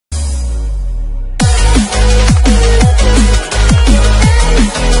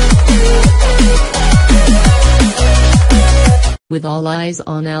With all eyes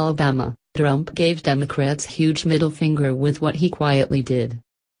on Alabama, Trump gave Democrats huge middle finger with what he quietly did.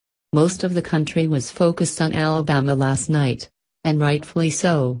 Most of the country was focused on Alabama last night, and rightfully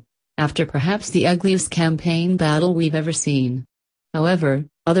so, after perhaps the ugliest campaign battle we've ever seen. However,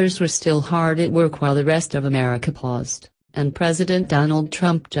 others were still hard at work while the rest of America paused, and President Donald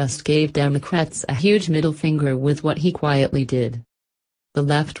Trump just gave Democrats a huge middle finger with what he quietly did. The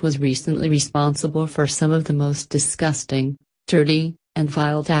left was recently responsible for some of the most disgusting, dirty, and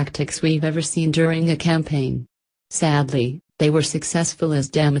vile tactics we've ever seen during a campaign. Sadly, they were successful as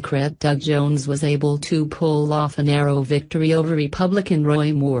Democrat Doug Jones was able to pull off a narrow victory over Republican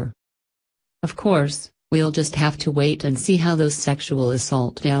Roy Moore. Of course, we'll just have to wait and see how those sexual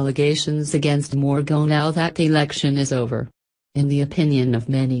assault allegations against Moore go now that the election is over. In the opinion of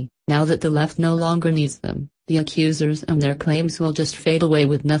many, now that the left no longer needs them, the accusers and their claims will just fade away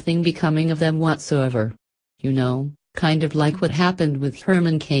with nothing becoming of them whatsoever. You know, kind of like what happened with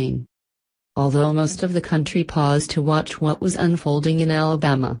Herman Cain. Although most of the country paused to watch what was unfolding in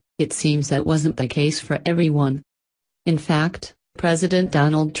Alabama, it seems that wasn't the case for everyone. In fact, President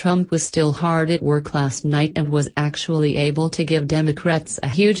Donald Trump was still hard at work last night and was actually able to give Democrats a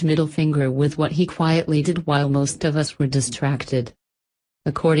huge middle finger with what he quietly did while most of us were distracted.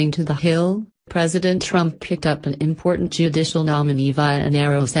 According to The Hill, President Trump picked up an important judicial nominee via a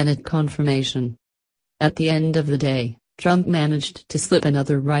narrow Senate confirmation. At the end of the day, Trump managed to slip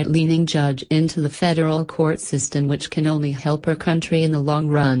another right-leaning judge into the federal court system, which can only help our country in the long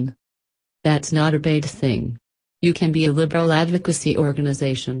run. That's not a bad thing. You can be a liberal advocacy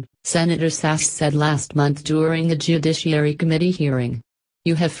organization, Senator Sasse said last month during a Judiciary Committee hearing.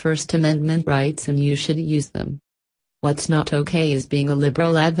 You have First Amendment rights and you should use them. What's not okay is being a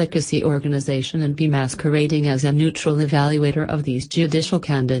liberal advocacy organization and be masquerading as a neutral evaluator of these judicial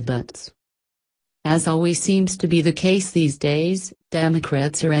candidates. As always seems to be the case these days,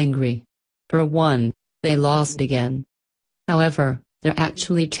 Democrats are angry. For one, they lost again. However, they're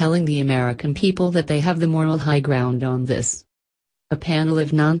actually telling the American people that they have the moral high ground on this. A panel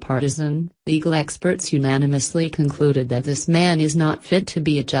of nonpartisan, legal experts unanimously concluded that this man is not fit to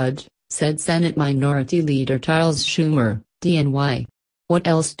be a judge, said Senate Minority Leader Charles Schumer, DNY. What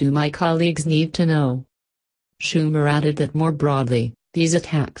else do my colleagues need to know? Schumer added that more broadly, these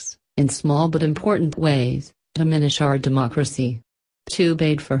attacks, in small but important ways, diminish our democracy. Too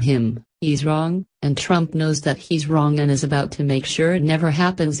bad for him, he's wrong, and Trump knows that he's wrong and is about to make sure it never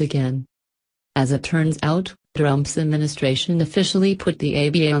happens again. As it turns out, Trump's administration officially put the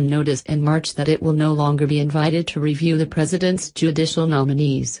ABA on notice in March that it will no longer be invited to review the president's judicial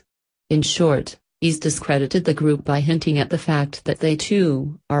nominees. In short, he's discredited the group by hinting at the fact that they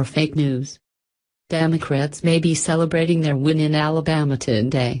too are fake news. Democrats may be celebrating their win in Alabama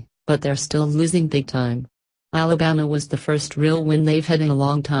today, but they're still losing big time. Alabama was the first real win they've had in a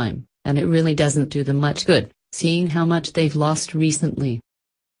long time, and it really doesn't do them much good, seeing how much they've lost recently.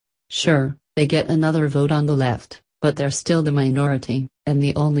 Sure, they get another vote on the left, but they're still the minority, and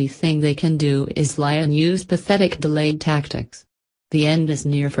the only thing they can do is lie and use pathetic delayed tactics. The end is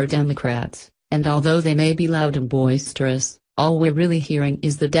near for Democrats, and although they may be loud and boisterous, all we're really hearing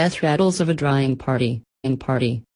is the death rattles of a dying party.